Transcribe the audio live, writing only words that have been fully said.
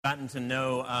Gotten to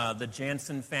know the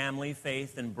Jansen family,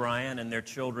 Faith and Brian, and their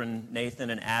children,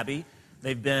 Nathan and Abby.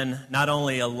 They've been not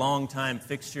only a long-time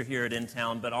fixture here at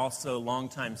InTown, but also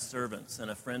long-time servants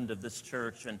and a friend of this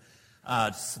church, and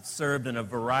served in a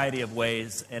variety of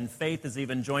ways. And Faith has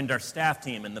even joined our staff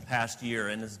team in the past year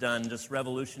and has done just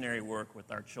revolutionary work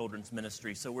with our children's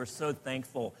ministry. So we're so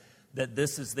thankful that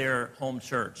this is their home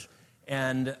church.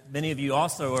 And many of you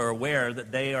also are aware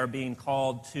that they are being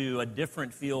called to a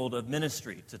different field of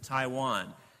ministry, to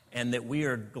Taiwan, and that we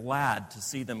are glad to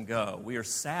see them go. We are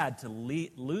sad to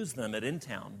lose them at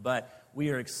InTown, but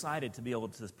we are excited to be able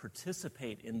to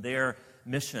participate in their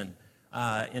mission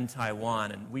in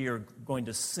Taiwan, and we are going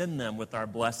to send them with our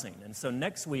blessing. And so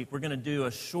next week, we're going to do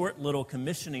a short little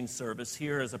commissioning service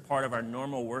here as a part of our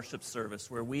normal worship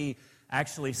service, where we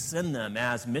actually send them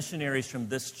as missionaries from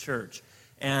this church.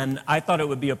 And I thought it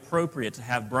would be appropriate to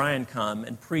have Brian come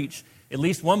and preach at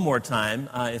least one more time.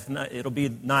 If not, it'll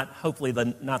be hopefully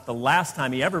not the last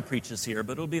time he ever preaches here,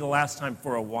 but it'll be the last time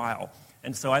for a while.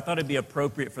 And so I thought it'd be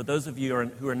appropriate for those of you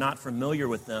who are not familiar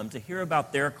with them to hear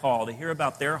about their call, to hear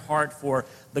about their heart for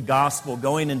the gospel,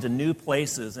 going into new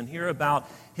places, and hear about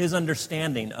his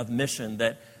understanding of mission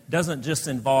that doesn't just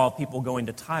involve people going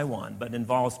to Taiwan, but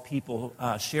involves people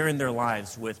sharing their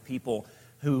lives with people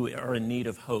who are in need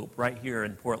of hope right here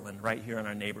in Portland, right here in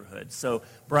our neighborhood. So,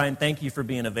 Brian, thank you for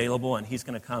being available, and he's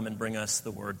going to come and bring us the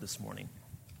word this morning.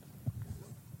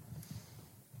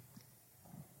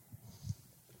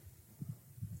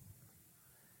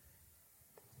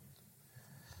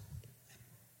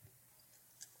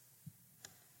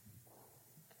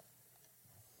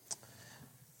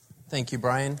 Thank you,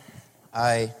 Brian.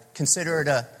 I consider it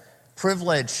a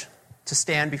privilege to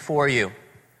stand before you.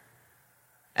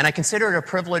 And I consider it a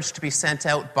privilege to be sent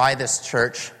out by this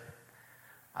church.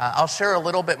 I'll share a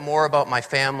little bit more about my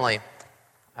family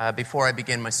before I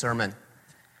begin my sermon.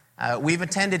 We've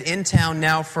attended InTown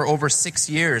now for over 6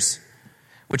 years,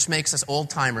 which makes us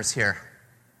old-timers here.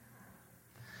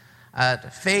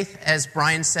 Faith, as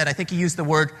Brian said, I think he used the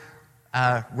word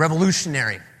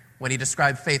revolutionary when he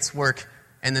described Faith's work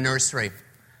in the nursery.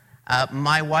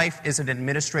 My wife is an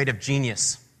administrative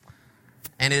genius.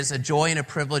 And it is a joy and a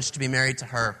privilege to be married to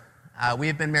her. We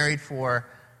have been married for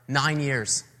 9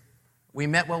 years. We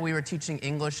met while we were teaching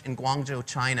English in Guangzhou,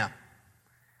 China.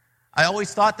 I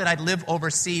always thought that I'd live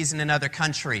overseas in another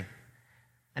country.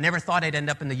 I never thought I'd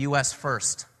end up in the U.S.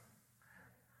 first.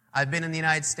 I've been in the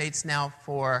United States now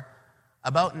for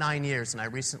about 9 years, and I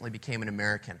recently became an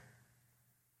American.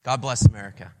 God bless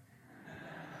America.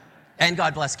 And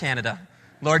God bless Canada.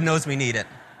 Lord knows we need it.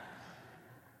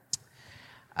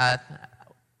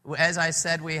 As I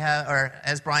said,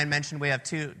 as Brian mentioned, we have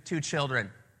two children.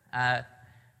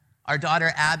 Our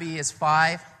daughter Abby is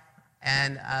 5,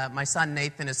 and my son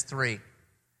Nathan is 3.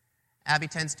 Abby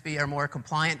tends to be our more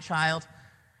compliant child.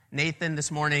 Nathan this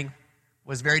morning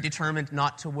was very determined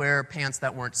not to wear pants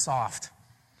that weren't soft.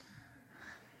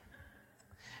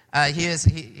 He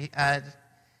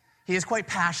is quite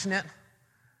passionate,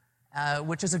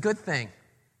 which is a good thing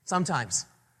sometimes.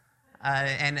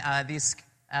 These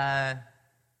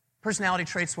personality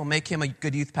traits will make him a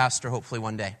good youth pastor, hopefully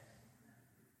one day.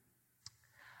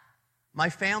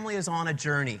 My family is on a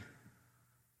journey.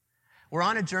 We're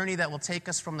on a journey that will take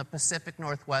us from the Pacific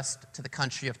Northwest to the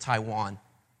country of Taiwan.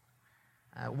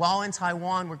 While in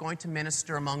Taiwan, we're going to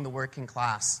minister among the working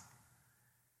class.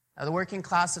 The working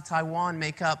class of Taiwan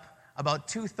make up about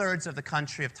 2/3 of the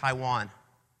country of Taiwan,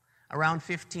 around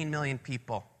 15 million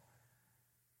people.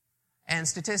 And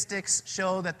statistics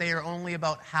show that they are only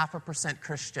about 0.5%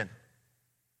 Christian.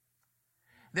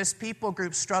 This people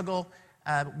group struggle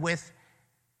with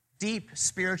deep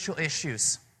spiritual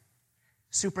issues,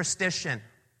 superstition,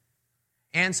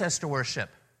 ancestor worship,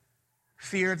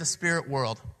 fear of the spirit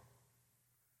world.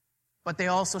 But they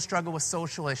also struggle with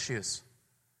social issues,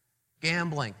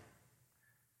 gambling,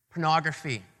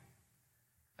 pornography,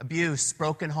 abuse,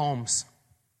 broken homes.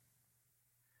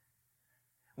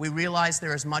 We realize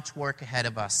there is much work ahead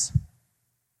of us.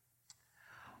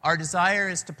 Our desire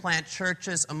is to plant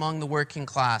churches among the working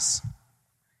class,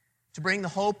 to bring the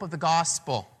hope of the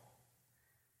gospel,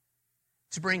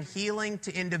 to bring healing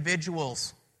to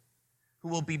individuals who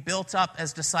will be built up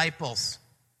as disciples,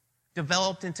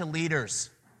 developed into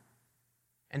leaders,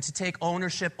 and to take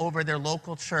ownership over their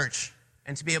local church,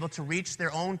 and to be able to reach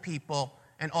their own people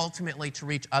and ultimately to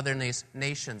reach other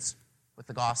nations with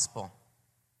the gospel.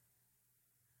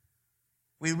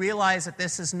 We realize that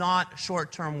this is not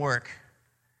short-term work.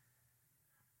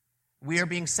 We are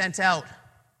being sent out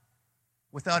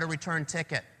without a return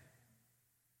ticket.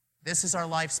 This is our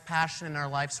life's passion and our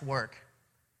life's work.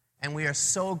 And we are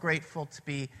so grateful to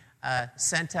be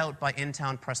sent out by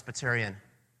In-Town Presbyterian.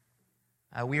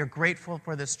 We are grateful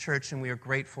for this church, and we are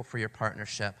grateful for your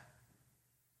partnership.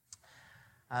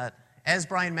 As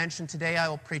Brian mentioned, today I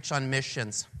will preach on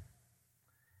missions.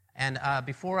 And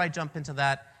before I jump into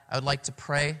that, I would like to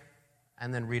pray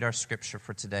and then read our scripture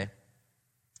for today.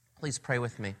 Please pray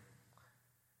with me.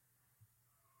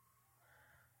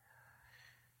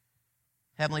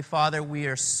 Heavenly Father, we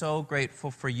are so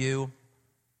grateful for you,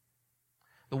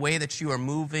 the way that you are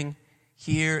moving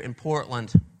here in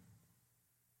Portland,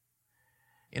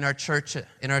 in our church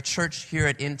here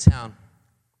at In-Town,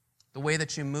 the way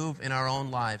that you move in our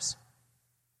own lives.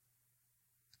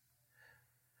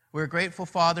 We're grateful,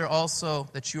 Father, also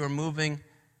that you are moving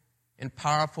in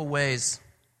powerful ways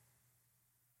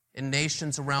in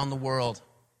nations around the world.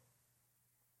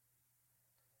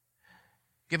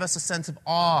 Give us a sense of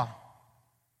awe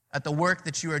at the work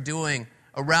that you are doing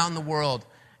around the world.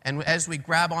 And as we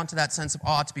grab onto that sense of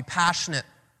awe, to be passionate,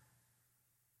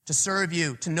 to serve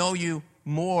you, to know you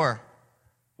more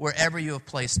wherever you have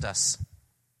placed us.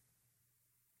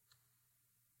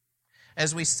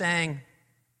 As we sang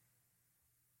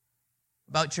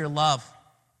about your love,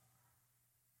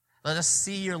 let us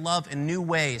see your love in new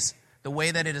ways, the way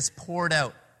that it is poured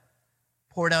out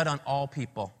on all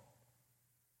people.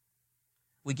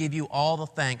 We give you all the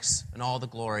thanks and all the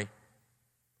glory.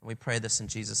 And we pray this in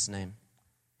Jesus' name.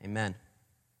 Amen.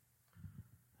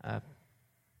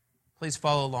 Please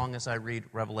follow along as I read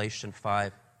Revelation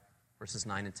 5, verses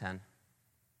 9 and 10.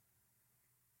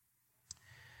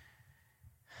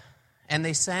 And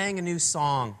they sang a new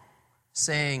song,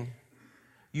 saying,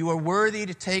 "You are worthy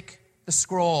to take the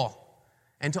scroll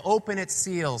and to open its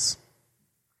seals,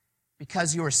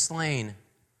 because you were slain,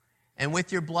 and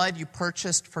with your blood you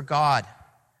purchased for God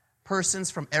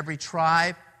persons from every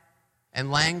tribe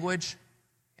and language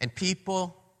and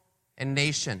people and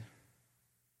nation.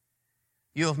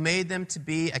 You have made them to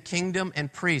be a kingdom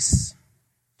and priests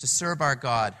to serve our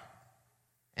God,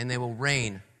 and they will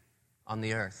reign on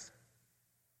the earth."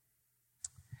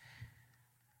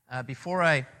 Before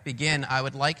I begin, I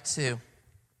would like to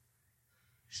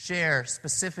share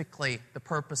specifically the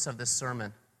purpose of this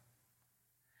sermon.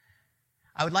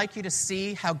 I would like you to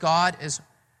see how God is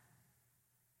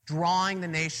drawing the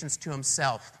nations to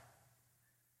himself,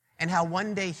 and how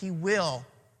one day he will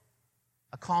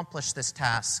accomplish this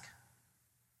task.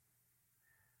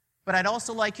 But I'd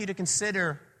also like you to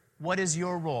consider, what is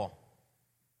your role?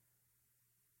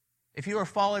 If you are a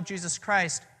follower of Jesus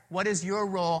Christ, what is your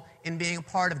role in being a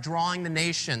part of drawing the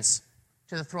nations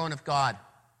to the throne of God?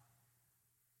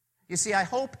 You see, I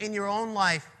hope in your own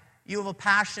life you have a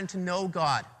passion to know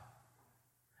God.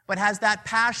 But has that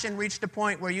passion reached a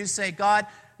point where you say, God,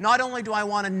 not only do I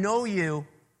want to know you,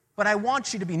 but I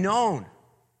want you to be known.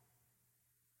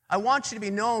 I want you to be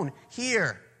known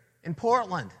here in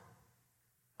Portland.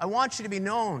 I want you to be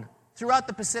known throughout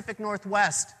the Pacific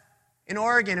Northwest, in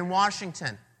Oregon and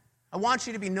Washington. I want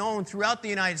you to be known throughout the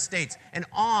United States and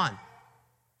on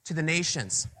to the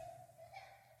nations.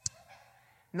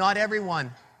 Not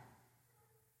everyone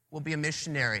will be a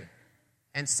missionary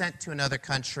and sent to another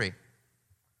country.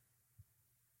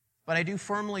 But I do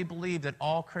firmly believe that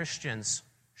all Christians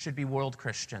should be world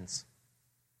Christians.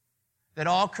 That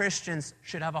all Christians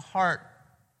should have a heart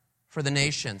for the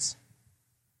nations.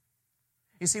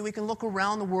 You see, we can look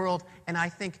around the world and I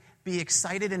think be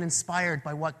excited and inspired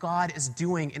by what God is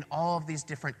doing in all of these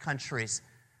different countries.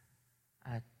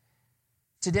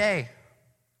 Today,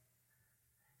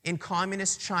 in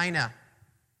communist China,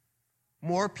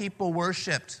 more people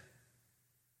worshipped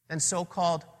than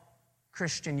so-called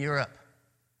Christian Europe.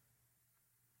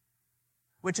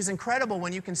 Which is incredible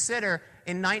when you consider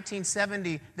in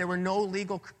 1970 there were no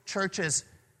legal churches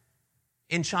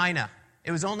in China. It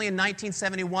was only in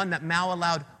 1971 that Mao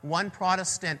allowed one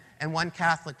Protestant and one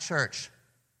Catholic church.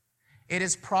 It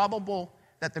is probable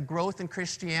that the growth in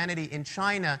Christianity in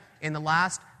China in the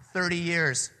last 30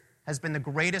 years has been the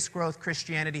greatest growth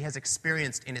Christianity has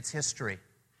experienced in its history.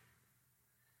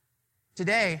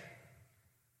 Today,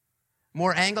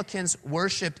 more Anglicans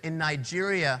worshipped in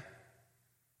Nigeria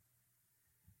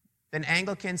than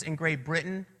Anglicans in Great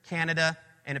Britain, Canada,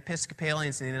 and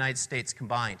Episcopalians in the United States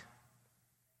combined.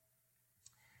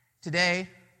 Today,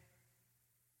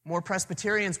 more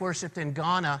Presbyterians worshipped in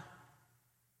Ghana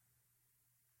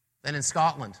than in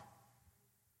Scotland.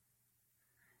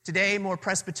 Today, more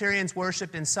Presbyterians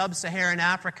worshipped in sub-Saharan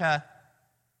Africa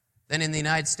than in the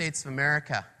United States of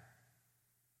America.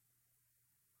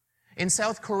 In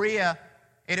South Korea,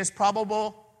 it is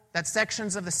probable that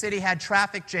sections of the city had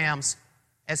traffic jams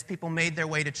as people made their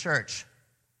way to church.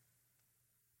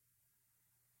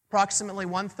 Approximately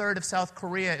 1/3 of South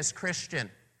Korea is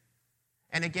Christian.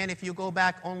 And again, if you go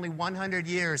back only 100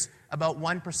 years, about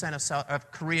 1%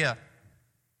 of Korea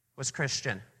was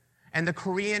Christian. And the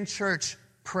Korean church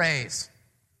prays.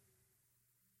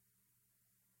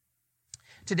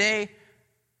 Today,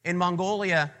 in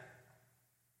Mongolia,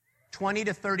 20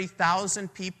 to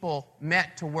 30,000 people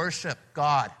met to worship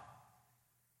God.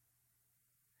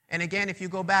 And again, if you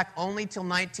go back only till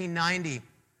 1990,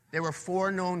 there were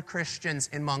 4 known Christians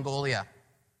in Mongolia.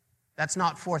 That's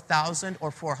not 4,000 or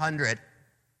 400.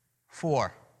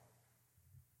 4.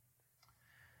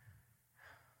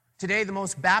 Today, the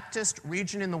most Baptist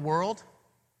region in the world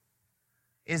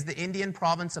is the Indian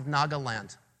province of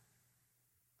Nagaland.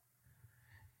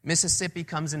 Mississippi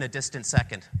comes in a distant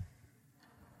second.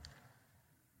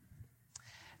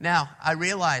 Now, I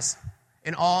realize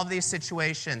in all of these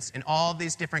situations, in all of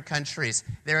these different countries,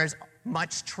 there is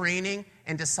much training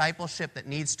and discipleship that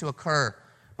needs to occur.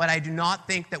 But I do not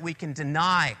think that we can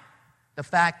deny the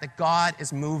fact that God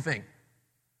is moving,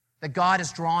 that God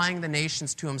is drawing the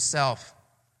nations to himself.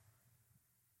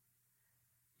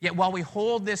 Yet while we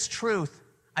hold this truth,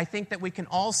 I think that we can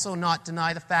also not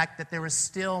deny the fact that there is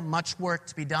still much work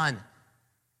to be done.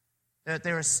 That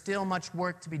there is still much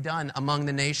work to be done among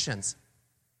the nations.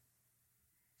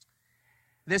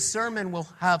 This sermon will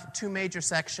have 2 major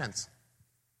sections.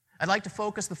 I'd like to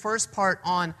focus the first part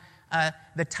on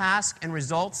the task and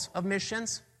results of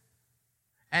missions.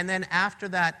 And then after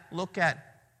that, look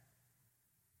at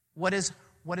what is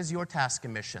your task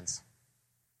in missions?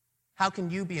 How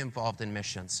can you be involved in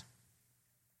missions?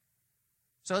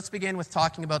 So let's begin with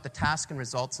talking about the task and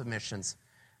results of missions.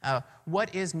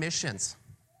 What is missions?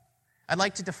 I'd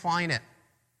like to define it.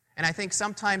 And I think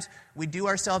sometimes we do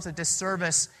ourselves a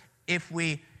disservice if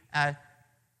we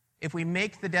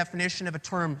make the definition of a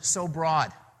term so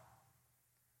broad.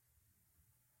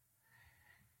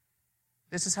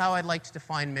 This is how I'd like to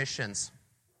define missions.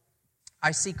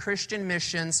 I see Christian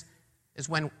missions as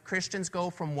when Christians go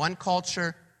from one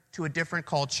culture to a different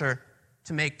culture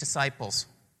to make disciples.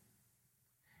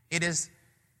 It is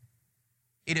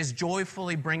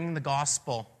joyfully bringing the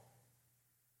gospel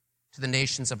to the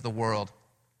nations of the world.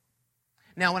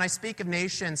 Now, when I speak of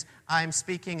nations, I'm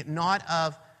speaking not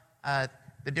of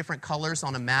the different colors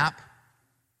on a map.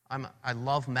 I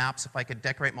love maps. If I could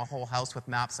decorate my whole house with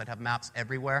maps, I'd have maps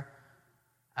everywhere.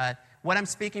 What I'm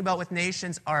speaking about with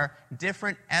nations are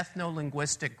different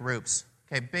ethno-linguistic groups.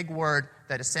 Okay, big word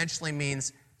that essentially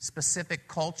means specific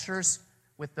cultures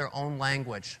with their own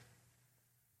language.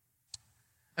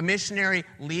 A missionary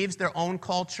leaves their own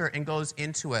culture and goes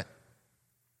into it.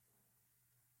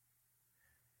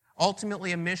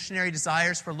 Ultimately, a missionary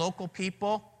desires for local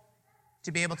people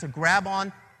to be able to grab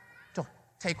on, to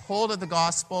take hold of the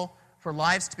gospel, for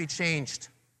lives to be changed.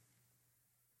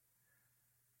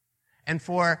 And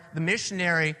for the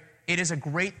missionary, it is a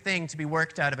great thing to be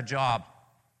worked out of a job.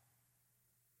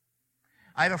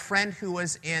 I have a friend who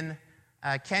was in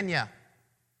Kenya.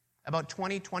 About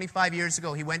 25 years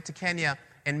ago, he went to Kenya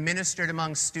and ministered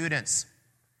among students.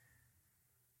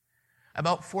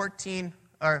 About 15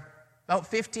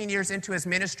 years into his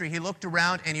ministry, he looked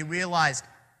around and he realized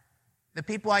the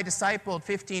people I discipled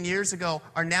 15 years ago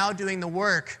are now doing the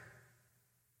work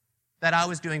that I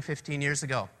was doing 15 years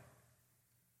ago.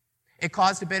 It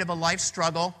caused a bit of a life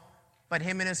struggle, but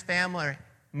him and his family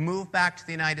moved back to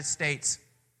the United States,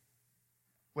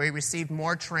 where he received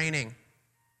more training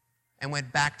and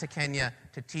went back to Kenya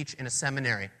to teach in a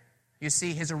seminary. You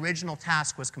see, his original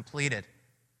task was completed.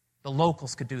 The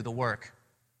locals could do the work.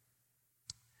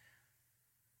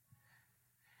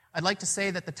 I'd like to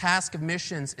say that the task of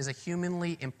missions is a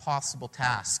humanly impossible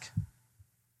task,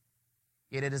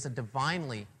 yet it is a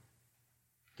divinely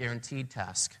guaranteed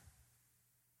task.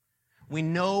 We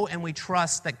know and we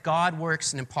trust that God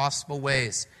works in impossible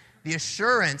ways. The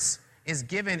assurance is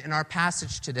given in our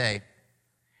passage today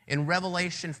in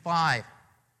Revelation 5,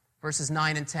 verses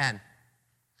 9 and 10.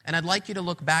 And I'd like you to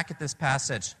look back at this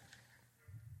passage.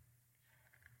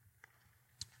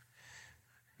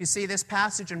 You see, this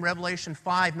passage in Revelation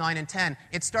 5, 9, and 10,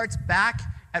 it starts back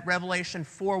at Revelation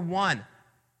 4, 1,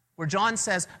 where John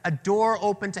says, a door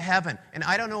opened to heaven. And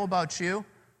I don't know about you,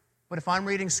 but if I'm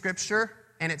reading Scripture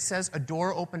and it says a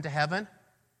door opened to heaven,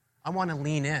 I want to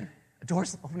lean in. A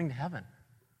door's opening to heaven.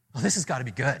 Oh, this has got to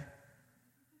be good.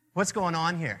 What's going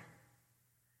on here?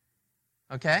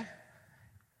 Okay?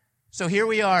 So here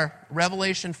we are,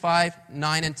 Revelation 5,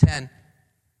 9, and 10.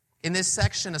 In this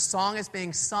section, a song is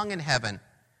being sung in heaven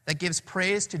that gives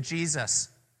praise to Jesus.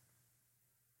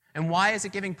 And why is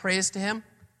it giving praise to him?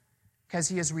 Because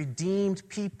he has redeemed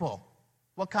people.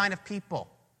 What kind of people?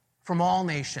 From all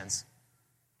nations.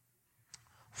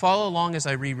 Follow along as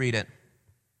I reread it.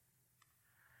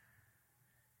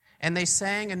 And they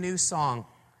sang a new song,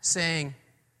 saying,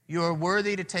 "You are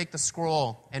worthy to take the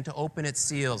scroll and to open its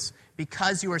seals,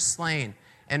 because you were slain,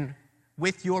 and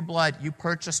with your blood you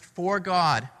purchased for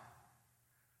God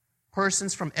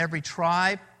persons from every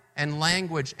tribe and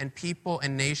language and people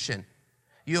and nation.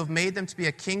 You have made them to be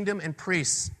a kingdom and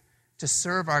priests to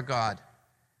serve our God,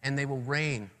 and they will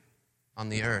reign on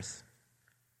the earth."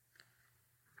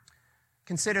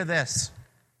 Consider this.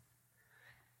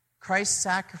 Christ's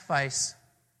sacrifice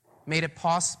made it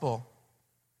possible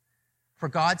for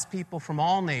God's people from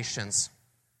all nations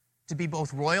to be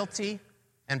both royalty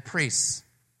and priests.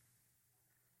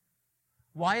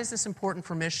 Why is this important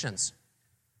for missions?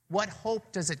 What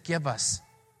hope does it give us?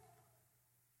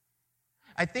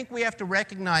 I think we have to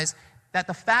recognize that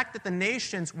the fact that the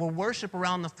nations will worship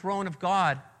around the throne of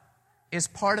God is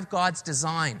part of God's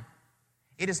design.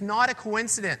 It is not a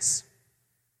coincidence.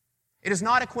 It is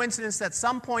not a coincidence that at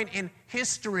some point in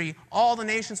history, all the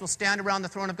nations will stand around the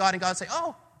throne of God and God will say,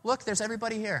 "Oh, look, there's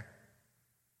everybody here."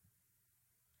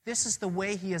 This is the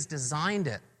way He has designed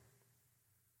it.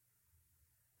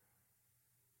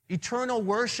 Eternal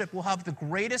worship will have the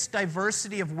greatest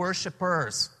diversity of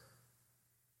worshipers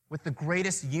with the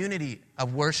greatest unity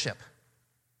of worship.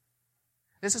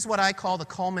 This is what I call the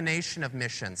culmination of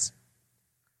missions,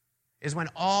 is when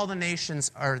all the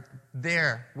nations are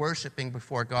there worshiping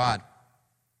before God.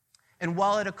 And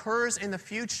while it occurs in the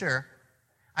future,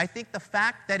 I think the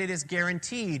fact that it is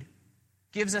guaranteed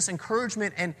gives us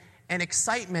encouragement and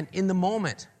excitement in the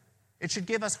moment. It should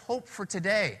give us hope for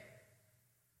today,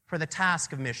 for the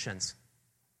task of missions.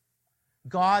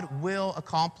 God will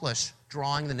accomplish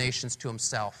drawing the nations to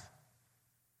Himself.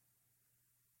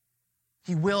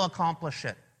 He will accomplish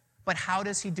it. But how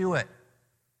does He do it?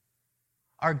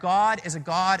 Our God is a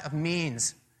God of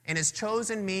means, and His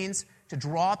chosen means to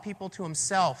draw people to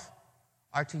Himself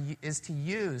is to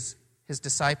use His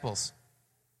disciples,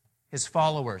 His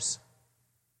followers.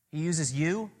 He uses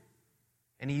you,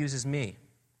 and He uses me.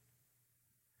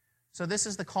 So this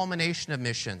is the culmination of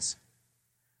missions.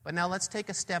 But now let's take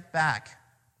a step back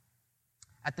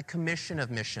at the commission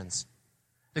of missions.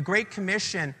 The Great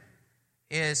Commission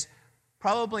is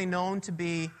probably known to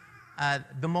be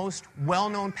the most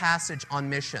well-known passage on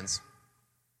missions.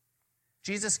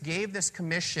 Jesus gave this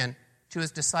commission to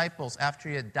His disciples after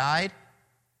He had died,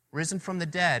 risen from the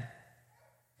dead,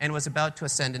 and was about to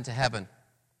ascend into heaven.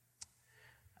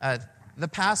 The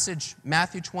passage,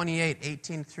 Matthew 28,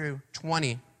 18 through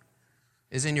 20,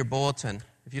 is in your bulletin.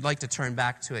 If you'd like to turn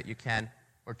back to it, you can,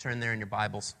 or turn there in your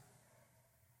Bibles.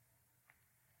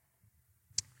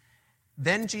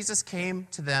 Then Jesus came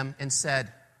to them and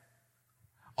said,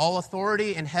 "All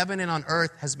authority in heaven and on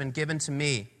earth has been given to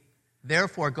me.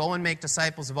 Therefore, go and make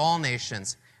disciples of all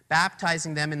nations,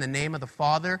 baptizing them in the name of the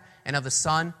Father and of the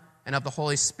Son and of the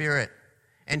Holy Spirit,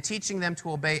 and teaching them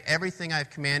to obey everything I have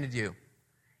commanded you.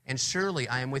 And surely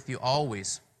I am with you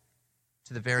always,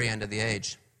 to the very end of the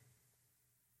age."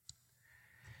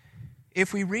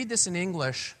 If we read this in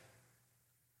English,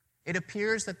 it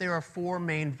appears that there are four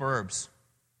main verbs: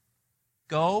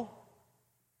 go,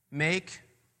 make,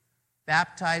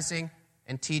 baptizing,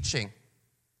 and teaching.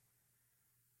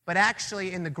 But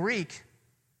actually, in the Greek,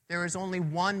 there is only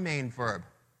one main verb: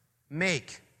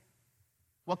 make.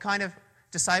 What kind of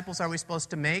disciples are we supposed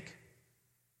to make?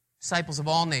 Disciples of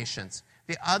all nations.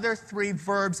 The other three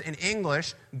verbs in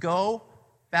English, go,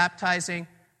 baptizing,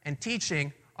 and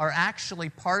teaching, are actually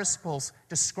participles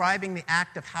describing the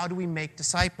act of how do we make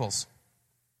disciples.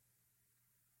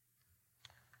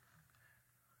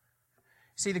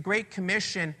 See, the Great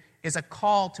Commission is a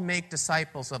call to make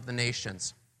disciples of the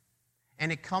nations,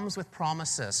 and it comes with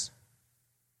promises.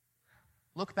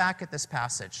 Look back at this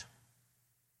passage.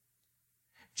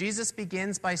 Jesus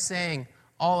begins by saying,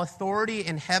 "All authority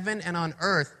in heaven and on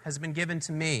earth has been given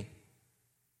to me."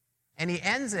 And He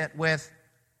ends it with,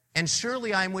 "And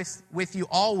surely I am with you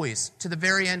always, to the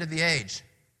very end of the age."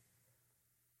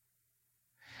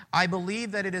 I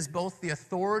believe that it is both the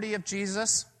authority of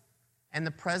Jesus and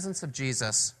the presence of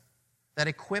Jesus that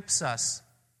equips us,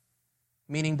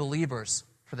 meaning believers,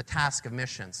 for the task of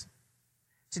missions.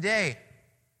 Today,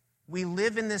 we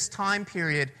live in this time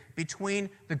period between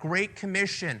the Great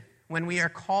Commission, when we are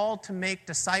called to make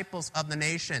disciples of the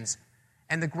nations,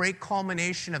 and the great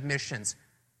culmination of missions,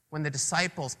 when the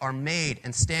disciples are made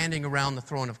and standing around the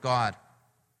throne of God.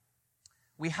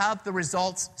 We have the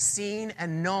results seen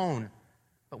and known,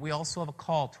 but we also have a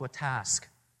call to a task,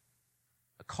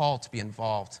 a call to be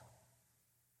involved.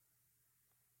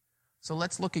 So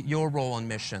let's look at your role in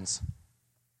missions.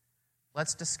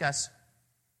 Let's discuss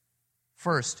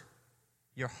first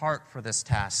your heart for this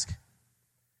task.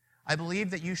 I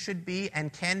believe that you should be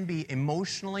and can be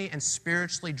emotionally and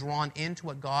spiritually drawn into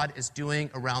what God is doing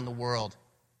around the world.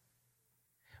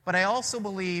 But I also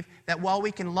believe that while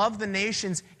we can love the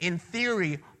nations in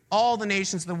theory, all the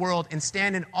nations of the world, and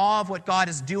stand in awe of what God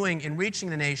is doing in reaching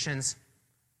the nations,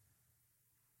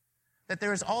 that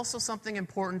there is also something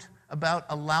important about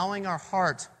allowing our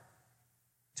heart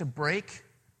to break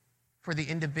for the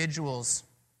individuals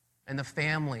and the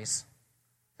families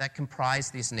that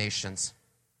comprise these nations.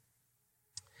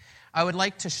 I would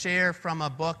like to share from a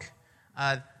book.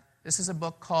 This is a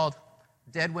book called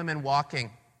Dead Women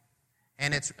Walking.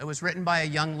 And it was written by a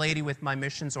young lady with my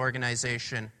missions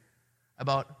organization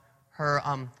about her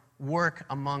work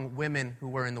among women who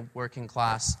were in the working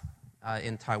class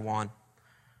in Taiwan.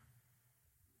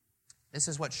 This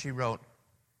is what she wrote.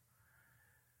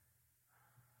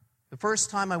 The first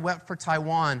time I wept for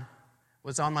Taiwan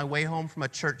was on my way home from a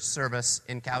church service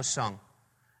in Kaohsiung,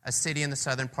 a city in the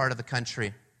southern part of the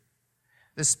country.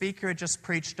 The speaker had just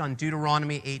preached on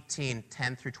Deuteronomy 18,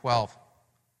 10 through 12.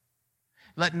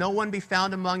 Let no one be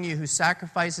found among you who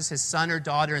sacrifices his son or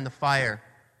daughter in the fire,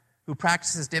 who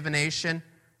practices divination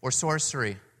or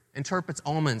sorcery, interprets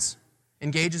omens,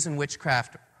 engages in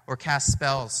witchcraft or casts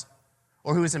spells,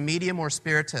 or who is a medium or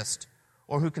spiritist,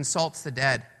 or who consults the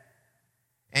dead.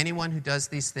 Anyone who does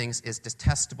these things is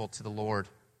detestable to the Lord.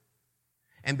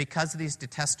 And because of these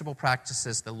detestable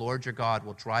practices, the Lord your God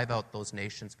will drive out those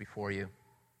nations before you.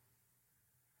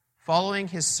 Following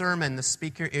his sermon, the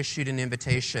speaker issued an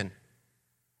invitation.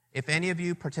 If any of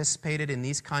you participated in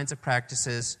these kinds of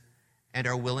practices and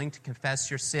are willing to confess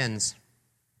your sins,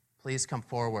 please come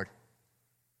forward,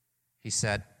 he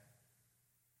said.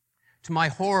 To my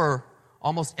horror,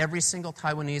 almost every single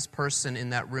Taiwanese person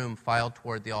in that room filed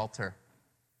toward the altar.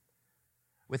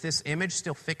 With this image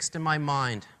still fixed in my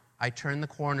mind, I turned the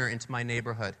corner into my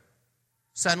neighborhood.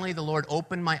 Suddenly, the Lord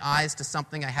opened my eyes to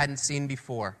something I hadn't seen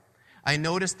before. I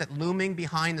noticed that looming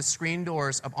behind the screen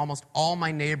doors of almost all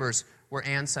my neighbors were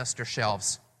ancestor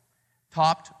shelves,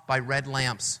 topped by red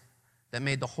lamps that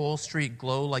made the whole street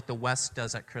glow like the West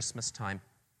does at Christmas time.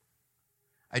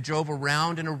 I drove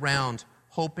around and around,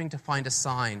 hoping to find a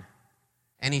sign,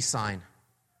 any sign,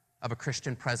 of a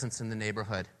Christian presence in the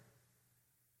neighborhood.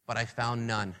 But I found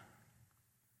none,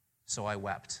 so I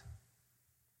wept.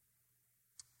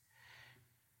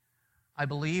 I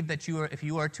believe that if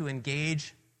you are to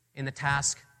engage in the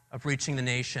task of reaching the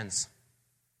nations,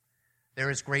 there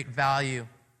is great value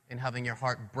in having your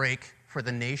heart break for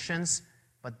the nations,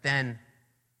 but then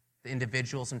the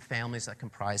individuals and families that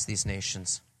comprise these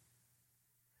nations.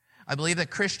 I believe that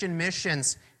Christian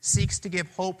missions seeks to give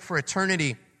hope for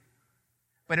eternity,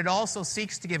 but it also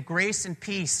seeks to give grace and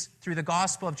peace through the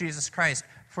gospel of Jesus Christ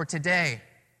for today,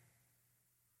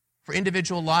 for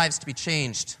individual lives to be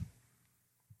changed.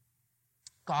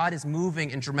 God is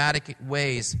moving in dramatic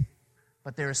ways,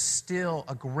 but there is still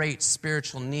a great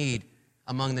spiritual need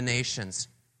among the nations.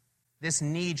 This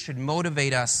need should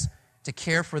motivate us to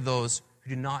care for those who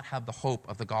do not have the hope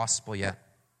of the gospel yet.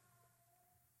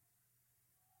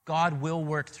 God will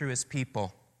work through his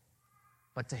people,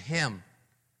 but to him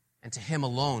and to him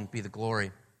alone be the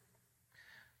glory.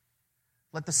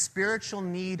 Let the spiritual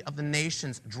need of the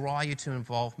nations draw you to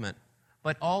involvement,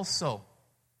 but also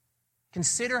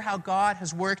consider how God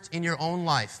has worked in your own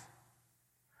life.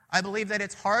 I believe that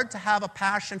it's hard to have a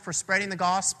passion for spreading the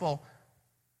gospel,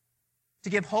 to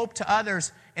give hope to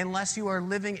others, unless you are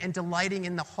living and delighting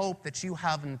in the hope that you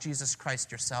have in Jesus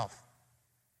Christ yourself.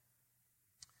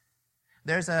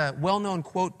 There's a well-known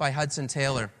quote by Hudson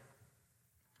Taylor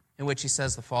in which he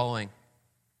says the following: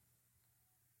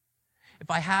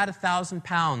 "If I had 1,000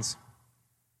 pounds,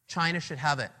 China should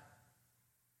have it.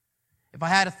 If I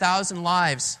had 1,000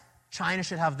 lives, China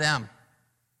should have them.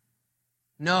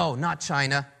 No, not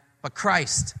China, but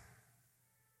Christ.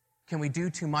 Can we do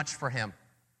too much for him?"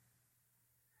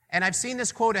 And I've seen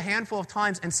this quote a handful of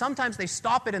times, and sometimes they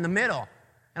stop it in the middle.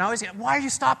 And I always say, why are you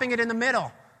stopping it in the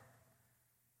middle?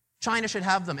 China should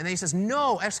have them. And then he says,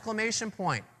 no, exclamation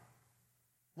point.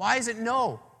 Why is it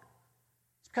no?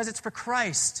 It's because it's for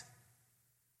Christ.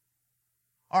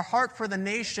 Our heart for the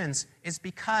nations is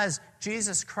because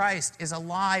Jesus Christ is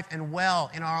alive and well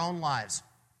in our own lives.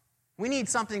 We need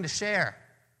something to share.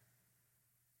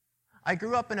 I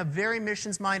grew up in a very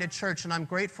missions-minded church, and I'm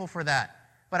grateful for that.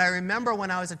 But I remember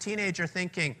when I was a teenager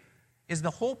thinking, is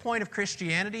the whole point of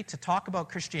Christianity to talk about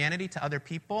Christianity to other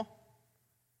people?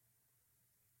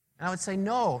 And I would say,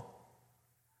 no.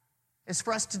 It's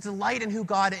for us to delight in who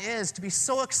God is, to be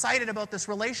so excited about this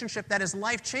relationship that is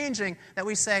life-changing that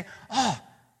we say, oh,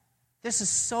 this is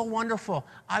so wonderful.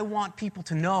 I want people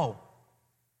to know.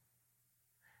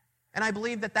 And I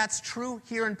believe that that's true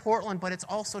here in Portland, but it's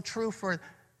also true for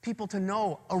people to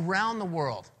know around the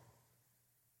world.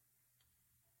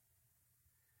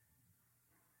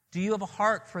 Do you have a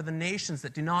heart for the nations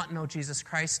that do not know Jesus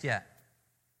Christ yet?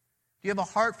 Do you have a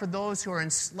heart for those who are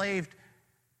enslaved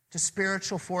to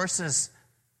spiritual forces?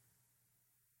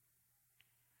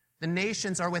 The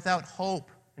nations are without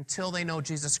hope until they know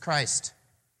Jesus Christ.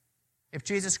 If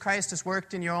Jesus Christ has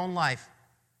worked in your own life,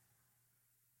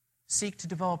 seek to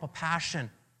develop a passion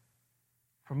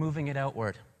for moving it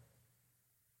outward.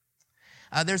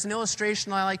 There's an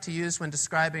illustration I like to use when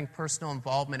describing personal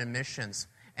involvement in missions,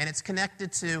 and it's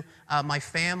connected to my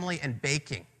family and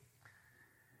baking.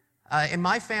 In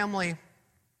my family,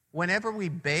 whenever we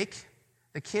bake,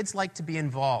 the kids like to be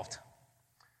involved.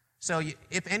 So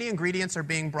if any ingredients are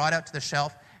being brought out to the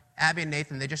shelf, Abby and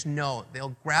Nathan, they just know.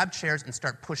 They'll grab chairs and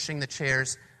start pushing the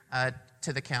chairs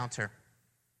to the counter.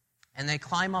 And they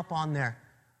climb up on there.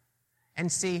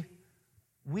 And see,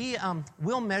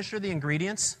 we'll measure the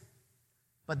ingredients,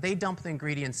 but they dump the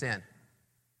ingredients in.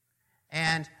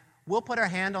 And we'll put our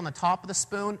hand on the top of the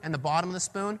spoon and the bottom of the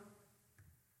spoon,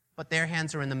 but their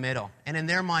hands are in the middle. And in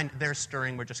their mind, they're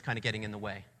stirring. We're just kind of getting in the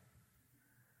way.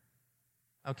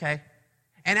 Okay?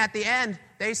 And at the end,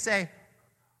 they say,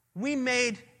 "We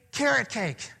made carrot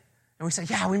cake." And we say,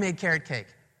 "Yeah, we made carrot cake."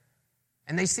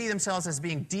 And they see themselves as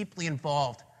being deeply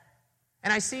involved.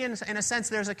 And I see, in a sense,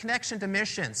 there's a connection to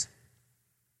missions.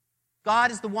 God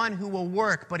is the one who will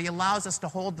work, but He allows us to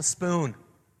hold the spoon.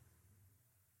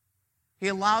 He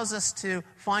allows us to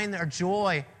find our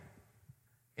joy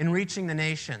in reaching the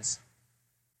nations.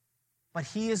 But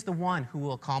He is the one who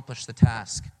will accomplish the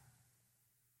task.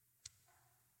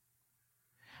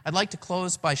 I'd like to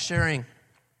close by sharing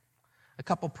a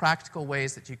couple practical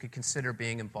ways that you could consider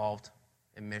being involved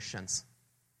in missions.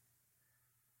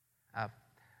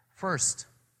 First,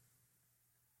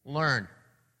 learn.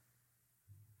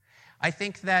 I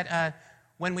think that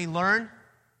when we learn,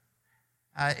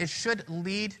 it should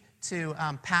lead to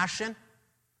passion,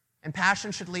 and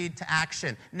passion should lead to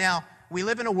action. Now, we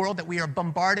live in a world that we are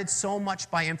bombarded so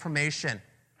much by information.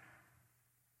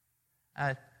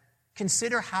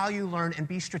 Consider how you learn and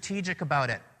be strategic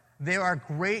about it. There are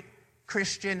great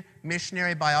Christian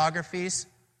missionary biographies.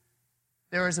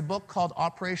 There is a book called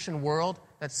Operation World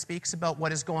that speaks about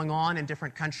what is going on in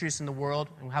different countries in the world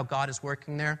and how God is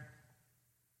working there.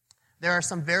 There are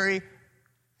some very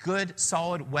good,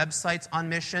 solid websites on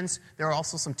missions. There are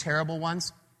also some terrible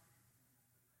ones.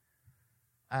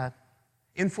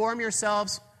 Inform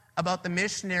yourselves about the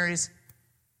missionaries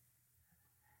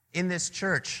in this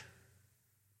church.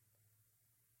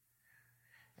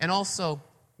 And also,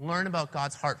 learn about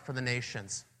God's heart for the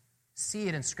nations. See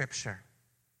it in Scripture.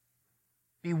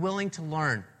 Be willing to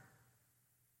learn.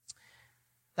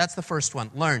 That's the first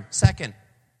one, learn. Second,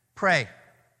 pray.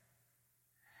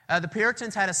 The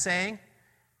Puritans had a saying,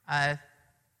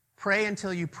 pray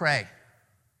until you pray.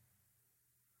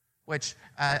 Which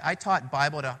I taught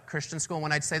Bible at a Christian school.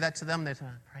 When I'd say that to them, they'd say,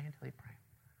 pray until you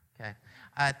pray.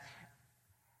 Okay.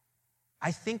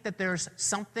 I think that there's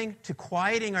something to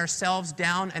quieting ourselves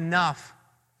down enough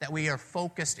that we are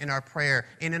focused in our prayer.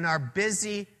 And in our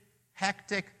busy,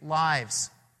 hectic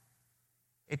lives,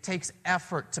 it takes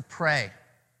effort to pray.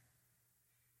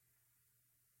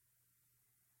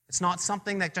 It's not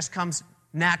something that just comes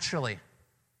naturally.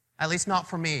 At least not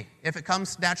for me. If it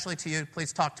comes naturally to you,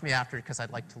 please talk to me after because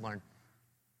I'd like to learn.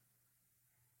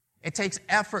 It takes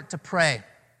effort to pray.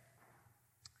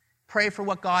 Pray for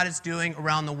what God is doing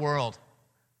around the world.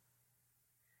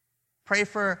 Pray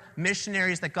for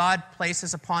missionaries that God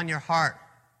places upon your heart.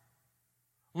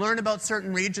 Learn about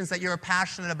certain regions that you're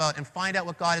passionate about and find out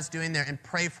what God is doing there and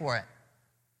pray for it.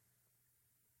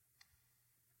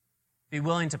 Be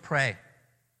willing to pray.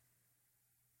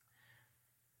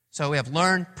 So we have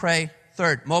learn, pray.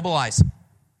 Third, mobilize.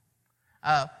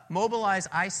 Mobilize,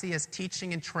 I see as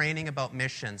teaching and training about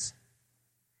missions.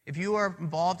 If you are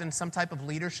involved in some type of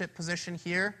leadership position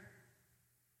here,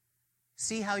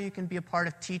 see how you can be a part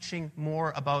of teaching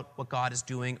more about what God is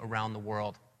doing around the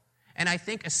world. And I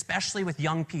think especially with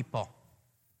young people.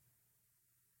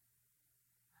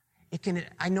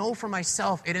 I know for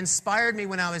myself, it inspired me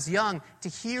when I was young to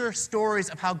hear stories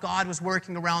of how God was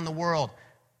working around the world.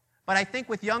 But I think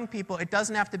with young people, it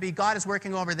doesn't have to be God is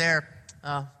working over there.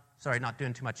 Sorry, not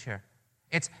doing too much here.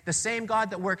 It's the same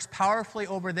God that works powerfully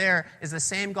over there is the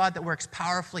same God that works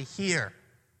powerfully here.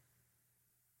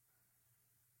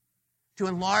 To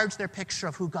enlarge their picture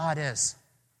of who God is.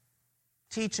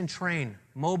 Teach and train,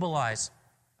 mobilize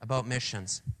about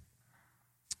missions.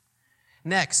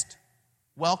 Next,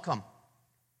 welcome.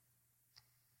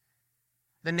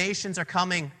 The nations are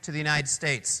coming to the United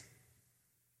States.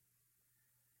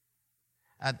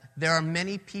 There are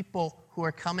many people who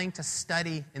are coming to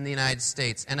study in the United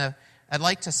States, and I'd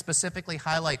like to specifically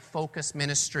highlight Focus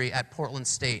Ministry at Portland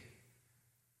State.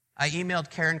 I emailed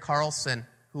Karen Carlson,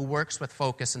 who works with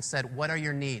Focus, and said, "What are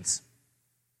your needs?"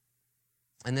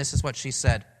 And this is what she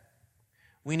said.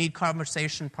 "We need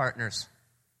conversation partners.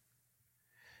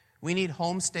 We need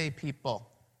homestay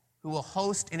people who will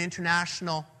host an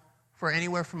international for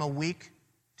anywhere from a week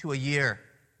to a year.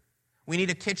 We need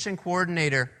a kitchen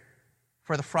coordinator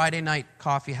for the Friday night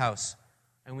coffee house.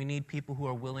 And we need people who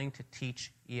are willing to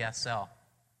teach ESL."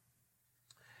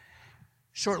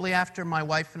 Shortly after my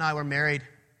wife and I were married,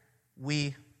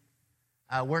 we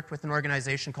worked with an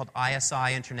organization called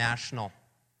ISI International,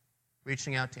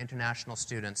 reaching out to international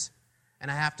students. And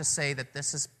I have to say that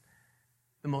this is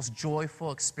the most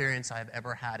joyful experience I've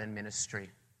ever had in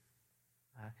ministry.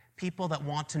 People that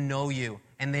want to know you,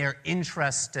 and they are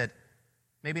interested,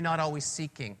 maybe not always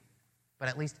seeking, but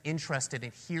at least interested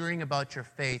in hearing about your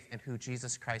faith and who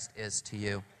Jesus Christ is to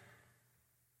you.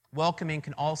 Welcoming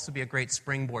can also be a great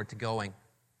springboard to going.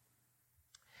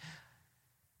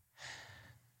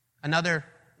 Another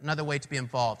way to be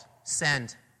involved,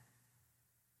 send.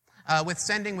 With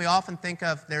sending, we often think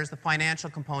of there's the financial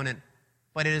component,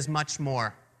 but it is much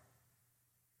more.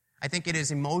 I think it is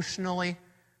emotionally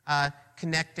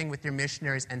connecting with your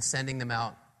missionaries and sending them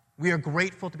out. We are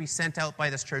grateful to be sent out by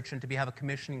this church and to have a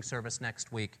commissioning service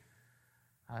next week.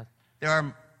 There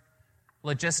are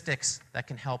logistics that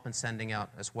can help in sending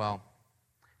out as well.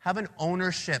 Have an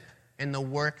ownership in the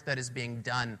work that is being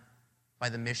done by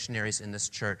the missionaries in this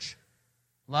church.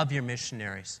 Love your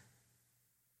missionaries.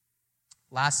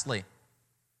 Lastly,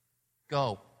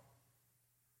 go.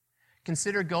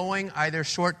 Consider going either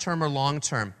short-term or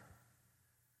long-term.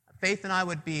 Faith and I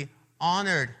would be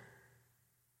honored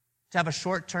to have a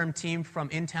short-term team from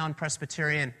In-Town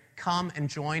Presbyterian come and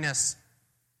join us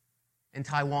in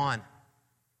Taiwan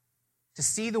to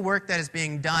see the work that is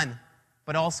being done,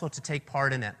 but also to take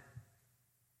part in it.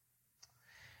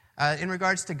 In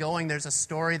regards to going, there's a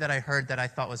story that I heard that I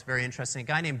thought was very interesting. A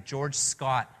guy named George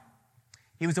Scott.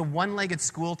 He was a one-legged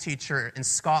school teacher in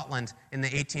Scotland in the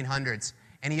 1800s,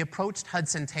 and he approached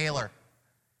Hudson Taylor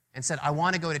and said, "I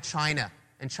want to go to China."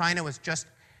 And China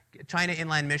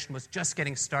Inland Mission was just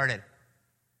getting started.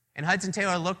 And Hudson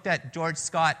Taylor looked at George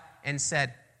Scott and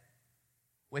said,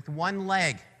 "With one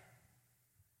leg,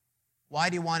 why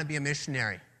do you want to be a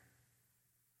missionary?"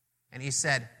 And he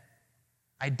said,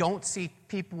 "I don't see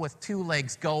people with two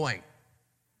legs going."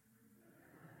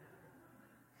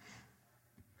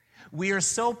 We are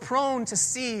so prone to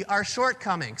see our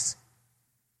shortcomings.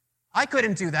 I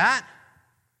couldn't do that.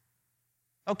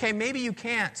 Okay, maybe you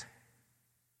can't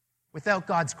without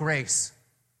God's grace.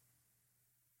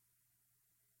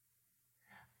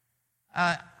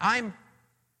 I'm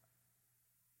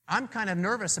kind of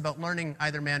nervous about learning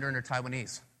either Mandarin or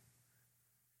Taiwanese.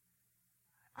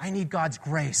 I need God's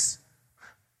grace.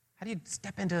 How do you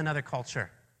step into another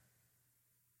culture?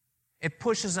 It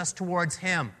pushes us towards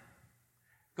Him.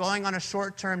 Going on a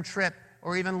short-term trip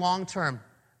or even long-term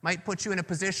might put you in a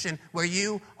position where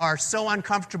you are so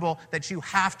uncomfortable that you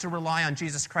have to rely on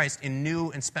Jesus Christ in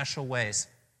new and special ways.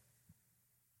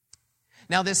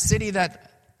 Now, this city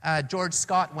that George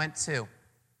Scott went to,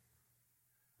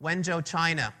 Wenzhou,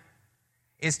 China,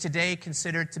 is today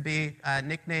considered to be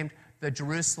nicknamed the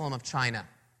Jerusalem of China.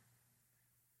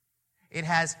 It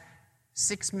has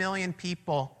 6 million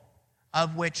people,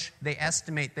 of which they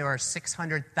estimate there are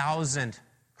 600,000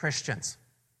 Christians.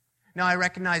 Now, I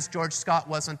recognize George Scott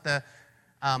wasn't the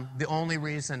only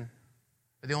reason,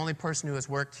 or the only person who has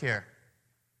worked here.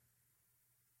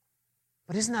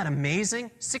 But isn't that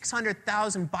amazing?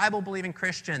 600,000 Bible-believing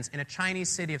Christians in a Chinese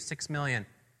city of 6 million.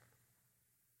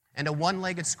 And a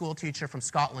one-legged school teacher from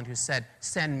Scotland who said,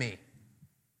 "Send me."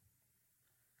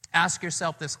 Ask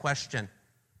yourself this question.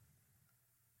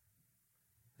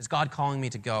 Is God calling me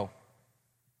to go?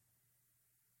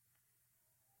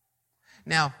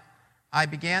 Now, I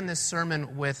began this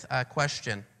sermon with a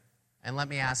question, and let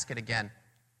me ask it again.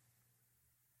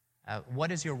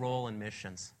 What is your role in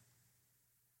missions?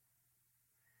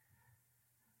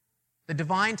 The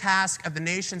divine task of the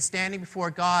nation standing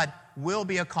before God will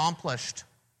be accomplished,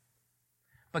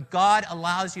 but God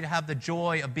allows you to have the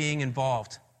joy of being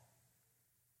involved.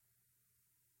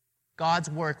 God's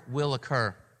work will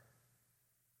occur.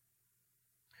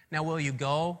 Now, will you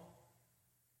go,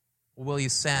 or will you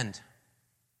send?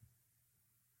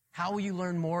 How will you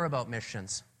learn more about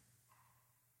missions?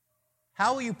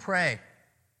 How will you pray?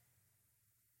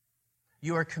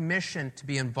 You are commissioned to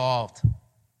be involved.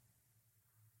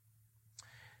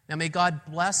 Now, may God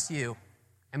bless you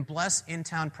and bless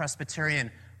In-Town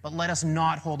Presbyterian But let us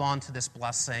not hold on to this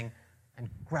blessing and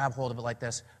grab hold of it like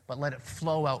this, but let it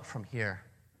flow out from here.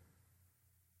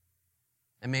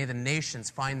 And may the nations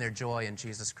find their joy in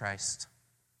Jesus Christ.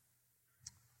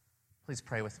 Please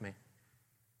pray with me.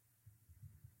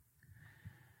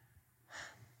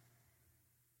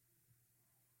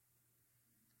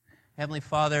 Heavenly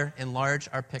Father, enlarge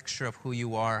our picture of who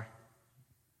you are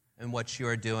and what you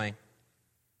are doing.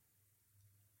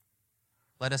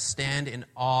 Let us stand in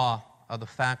awe of the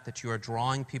fact that you are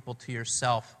drawing people to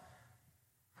yourself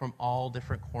from all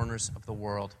different corners of the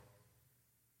world.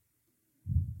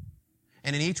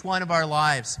 And in each one of our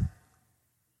lives,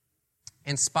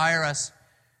 inspire us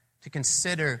to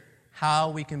consider how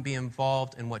we can be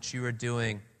involved in what you are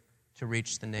doing to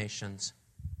reach the nations.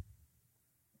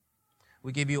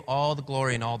 We give you all the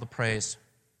glory and all the praise.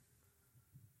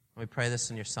 We pray this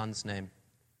in your Son's name.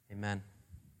 Amen.